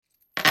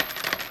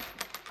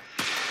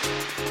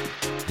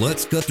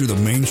Let's cut through the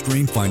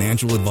mainstream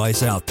financial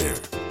advice out there.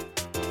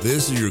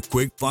 This is your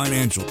quick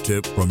financial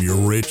tip from your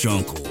rich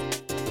uncle.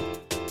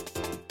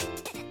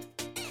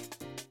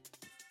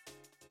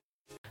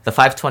 The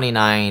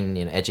 529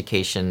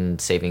 education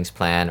savings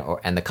plan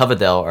and the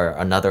Coverdell are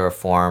another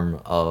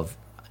form of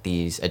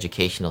these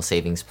educational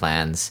savings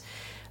plans.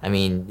 I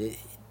mean,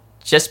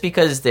 just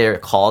because they're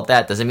called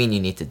that doesn't mean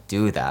you need to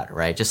do that,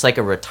 right? Just like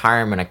a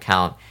retirement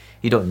account,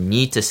 you don't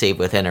need to save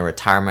within a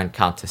retirement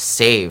account to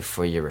save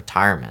for your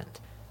retirement,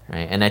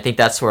 right? And I think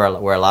that's where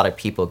a lot of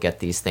people get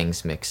these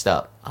things mixed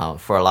up.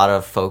 For a lot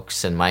of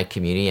folks in my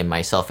community, and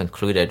myself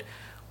included,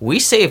 we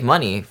save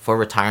money for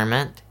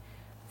retirement,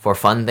 for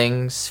fun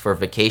things, for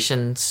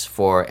vacations,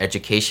 for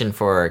education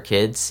for our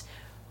kids,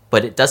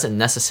 but it doesn't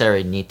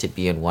necessarily need to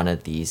be in one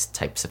of these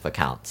types of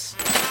accounts.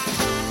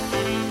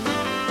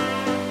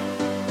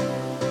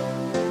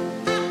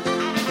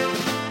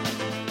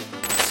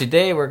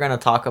 Today we're going to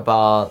talk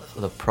about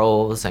the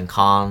pros and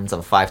cons of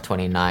a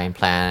 529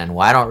 plan and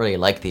why I don't really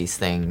like these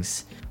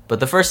things.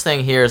 But the first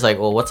thing here is like,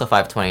 well, what's a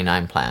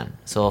 529 plan?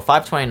 So a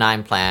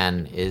 529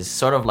 plan is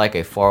sort of like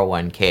a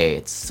 401k.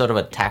 It's sort of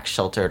a tax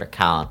sheltered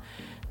account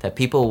that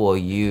people will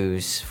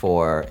use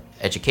for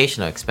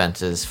educational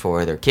expenses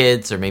for their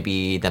kids or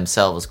maybe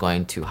themselves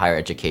going to higher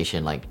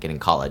education, like getting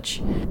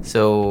college.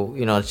 So,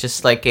 it's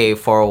just like a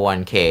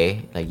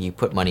 401k, like you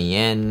put money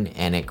in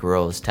and it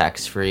grows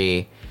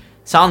tax-free.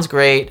 Sounds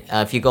great.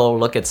 If you go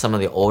look at some of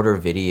the older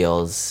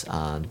videos,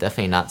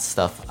 definitely not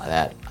stuff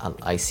that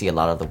I see a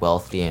lot of the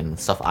wealthy and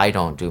stuff I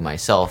don't do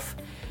myself.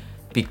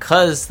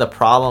 Because the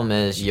problem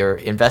is you're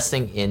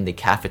investing in the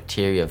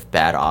cafeteria of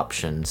bad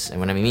options. And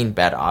when I mean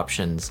bad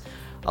options,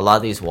 a lot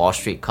of these Wall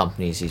Street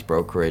companies, these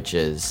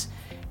brokerages,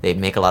 they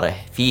make a lot of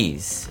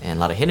fees and a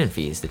lot of hidden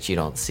fees that you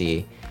don't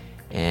see.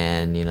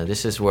 And,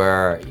 this is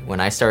where when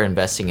I started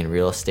investing in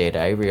real estate,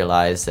 I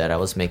realized that I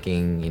was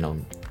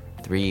making,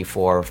 3,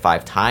 4,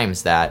 5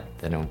 times that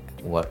than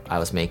what I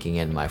was making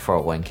in my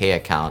 401k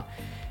account.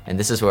 And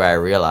this is where I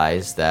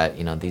realized that,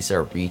 these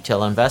are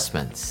retail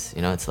investments.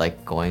 It's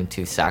like going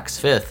to Saks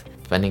Fifth,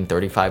 spending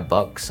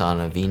 $35 on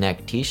a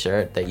V-neck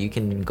t-shirt that you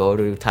can go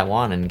to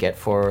Taiwan and get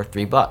for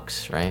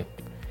 $3, right?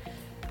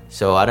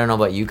 So I don't know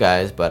about you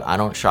guys, but I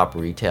don't shop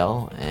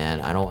retail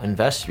and I don't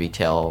invest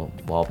retail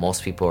while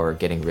most people are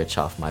getting rich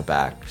off my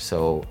back.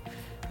 So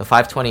the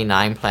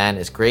 529 plan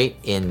is great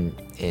in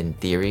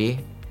theory,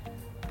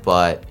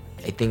 but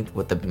I think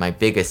my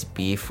biggest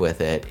beef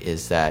with it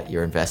is that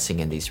you're investing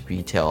in these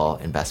retail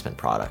investment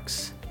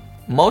products.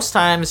 Most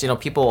times,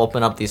 people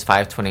open up these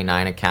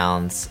 529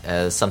 accounts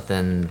as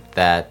something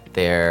that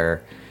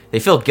they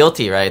feel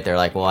guilty, right? They're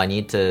like, well, I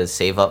need to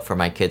save up for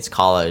my kids'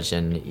 college.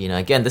 And,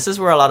 again, this is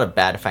where a lot of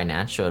bad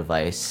financial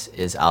advice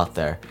is out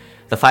there.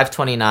 The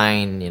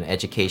 529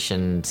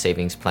 education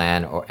savings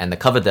plan and the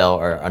Coverdell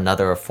are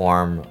another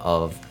form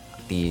of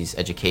these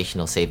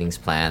educational savings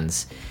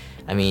plans.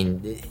 I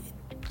mean,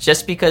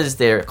 just because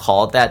they're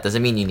called that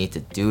doesn't mean you need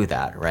to do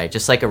that, right?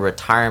 Just like a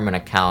retirement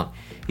account,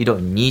 you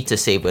don't need to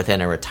save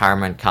within a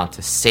retirement account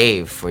to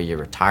save for your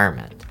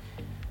retirement.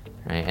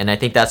 Right? And I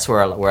think that's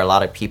where a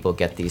lot of people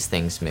get these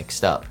things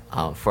mixed up.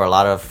 For a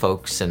lot of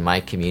folks in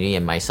my community,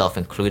 and myself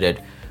included,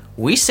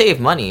 we save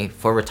money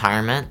for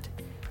retirement,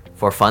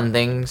 for fun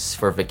things,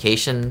 for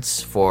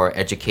vacations, for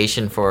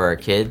education for our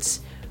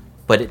kids,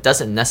 but it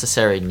doesn't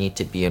necessarily need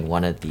to be in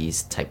one of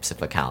these types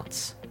of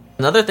accounts.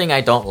 Another thing I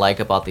don't like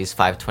about these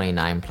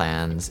 529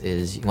 plans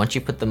is once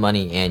you put the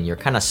money in, you're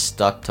kind of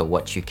stuck to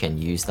what you can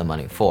use the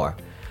money for.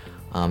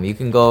 You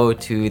can go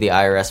to the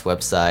IRS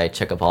website,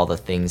 check up all the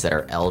things that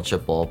are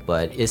eligible,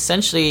 but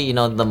essentially,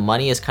 the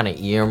money is kind of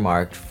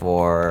earmarked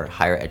for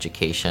higher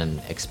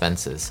education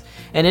expenses.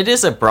 And it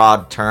is a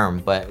broad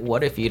term, but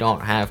what if you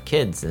don't have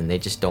kids and they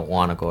just don't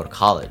want to go to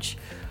college?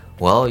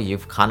 Well,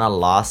 you've kind of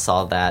lost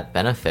all that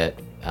benefit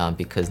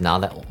because now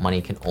that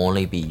money can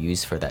only be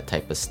used for that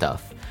type of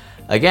stuff.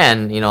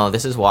 Again,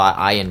 this is why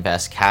I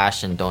invest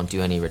cash and don't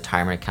do any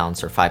retirement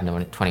accounts or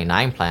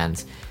 529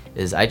 plans.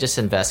 Is I just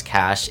invest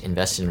cash,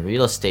 invest in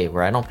real estate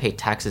where I don't pay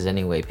taxes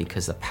anyway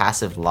because the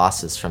passive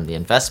losses from the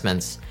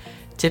investments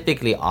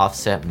typically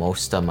offset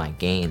most of my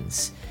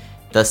gains,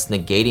 thus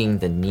negating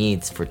the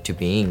needs to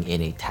being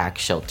in a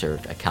tax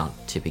sheltered account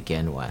to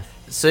begin with.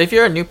 So if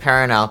you're a new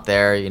parent out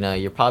there,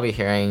 you're probably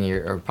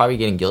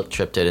getting guilt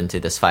tripped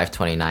into this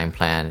 529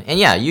 plan. And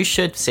yeah, you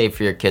should save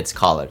for your kids'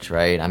 college,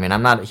 right? I mean,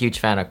 I'm not a huge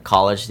fan of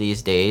college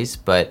these days,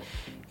 but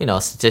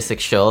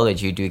statistics show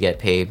that you do get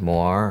paid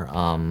more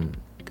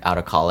out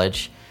of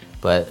college,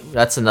 but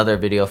that's another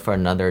video for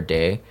another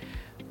day.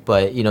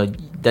 But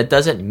that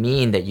doesn't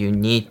mean that you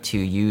need to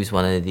use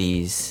one of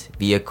these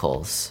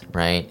vehicles,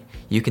 right?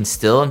 You can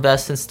still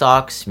invest in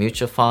stocks,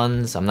 mutual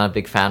funds. I'm not a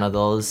big fan of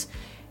those.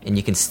 And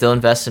you can still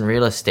invest in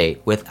real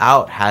estate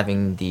without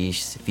having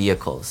these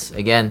vehicles.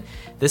 Again,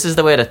 this is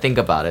the way to think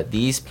about it.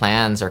 These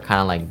plans are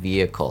kind of like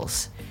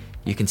vehicles.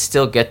 You can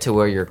still get to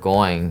where you're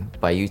going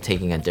by you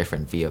taking a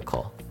different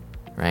vehicle,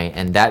 right?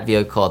 And that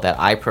vehicle that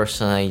I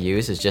personally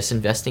use is just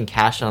investing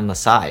cash on the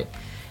side.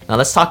 Now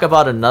let's talk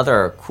about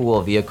another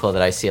cool vehicle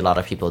that I see a lot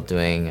of people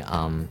doing.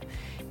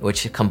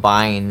 which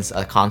combines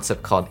a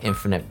concept called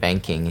infinite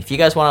banking. If you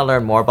guys want to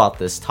learn more about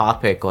this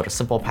topic, go to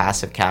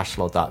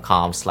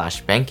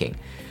simplepassivecashflow.com/banking.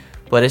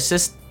 But it's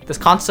just this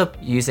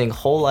concept using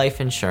whole life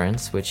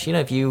insurance, which,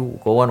 if you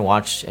go and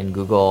watch and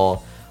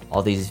Google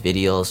all these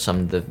videos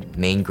from the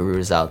main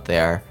gurus out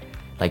there,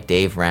 like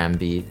Dave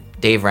Ramsey,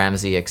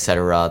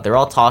 etc., they're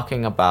all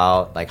talking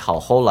about like how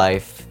whole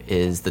life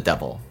is the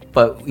devil.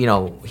 But,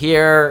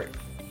 here,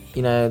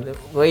 the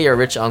way your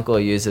rich uncle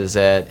uses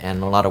it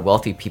and a lot of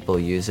wealthy people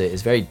use it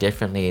is very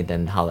differently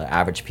than how the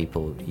average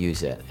people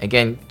use it.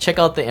 Again, check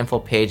out the info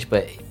page,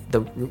 but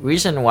the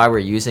reason why we're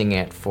using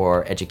it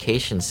for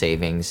education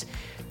savings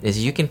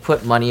is you can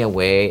put money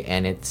away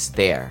and it's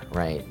there,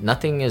 right?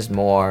 Nothing is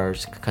more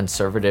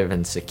conservative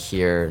and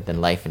secure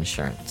than life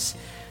insurance.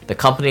 The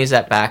companies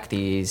that back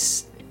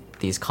these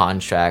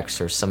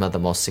contracts are some of the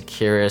most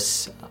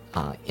securest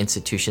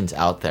institutions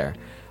out there.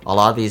 A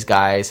lot of these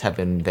guys have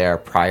been there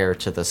prior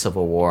to the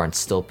Civil War and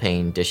still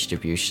paying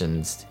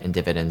distributions and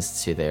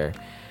dividends to their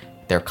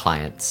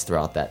clients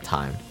throughout that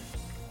time.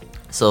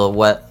 So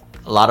what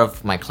a lot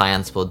of my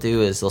clients will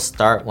do is they'll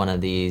start one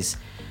of these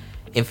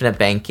infinite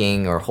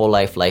banking or whole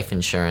life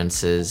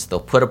insurances. They'll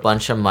put a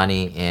bunch of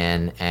money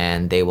in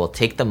and they will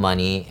take the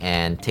money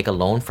and take a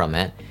loan from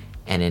it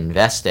and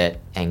invest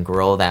it and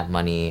grow that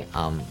money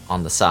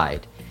on the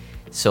side,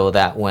 so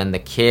that when the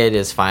kid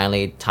is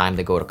finally time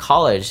to go to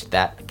college,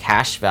 that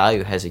cash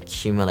value has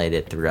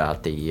accumulated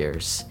throughout the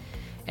years.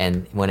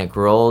 And when it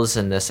grows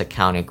in this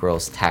account, it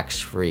grows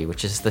tax-free,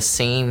 which is the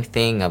same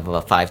thing of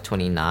a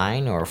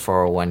 529 or a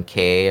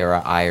 401k or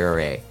an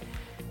IRA,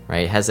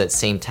 right? It has that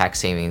same tax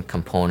saving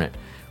component.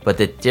 But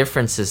the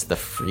difference is the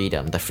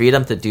freedom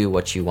to do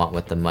what you want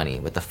with the money.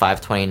 With the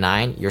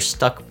 529, you're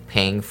stuck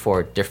paying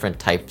for different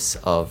types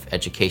of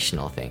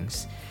educational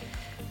things.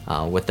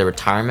 With the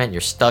retirement,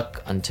 you're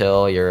stuck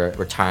until your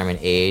retirement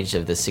age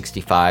of the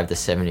 65 to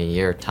 70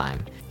 year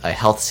time. A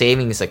health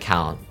savings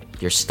account,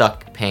 you're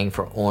stuck paying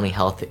for only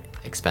health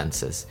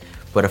expenses.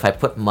 But if I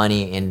put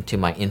money into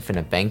my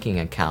infinite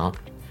banking account,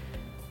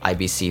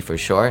 IBC for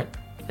short,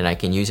 then I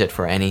can use it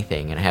for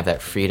anything and I have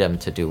that freedom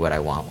to do what I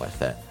want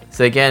with it.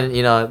 So again,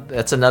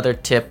 that's another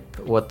tip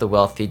what the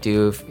wealthy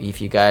do.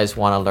 If you guys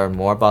want to learn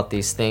more about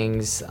these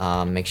things,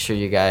 make sure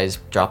you guys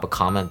drop a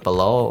comment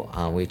below.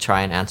 We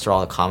try and answer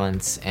all the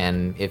comments,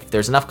 and if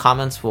there's enough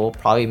comments, we'll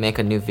probably make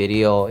a new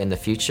video in the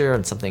future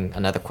on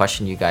another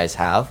question you guys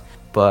have.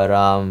 But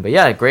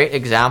yeah, great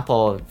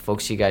example,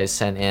 folks, you guys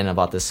sent in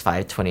about this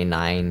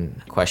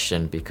 529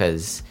 question,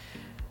 because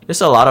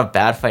there's a lot of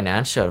bad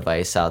financial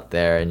advice out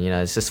there, and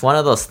it's just one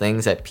of those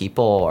things that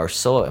people are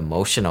so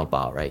emotional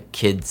about, right?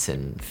 Kids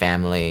and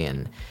family,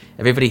 and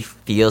everybody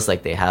feels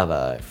like they have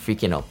a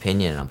freaking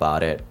opinion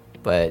about it,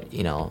 but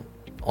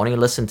only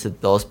listen to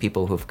those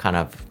people who've kind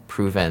of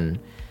proven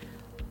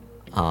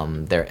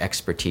their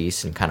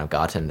expertise and kind of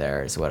gotten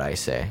there, is what I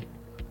say.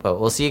 But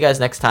we'll see you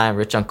guys next time.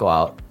 Rich Uncle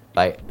out.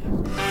 Bye.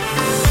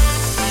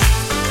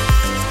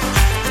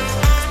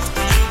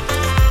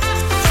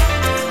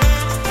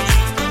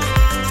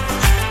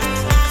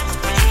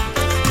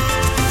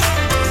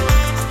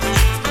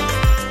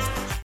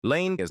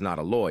 Lane is not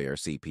a lawyer,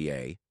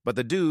 CPA, but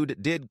the dude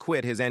did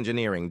quit his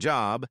engineering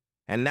job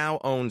and now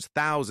owns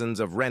thousands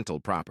of rental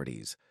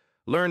properties.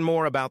 Learn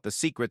more about the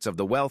secrets of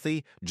the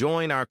wealthy.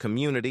 Join our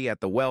community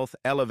at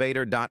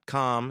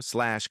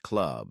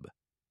thewealthelevator.com/club.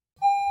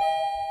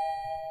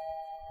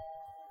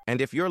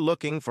 And if you're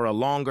looking for a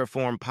longer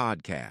form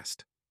podcast,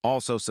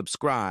 also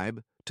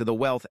subscribe to the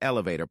Wealth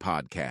Elevator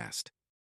podcast.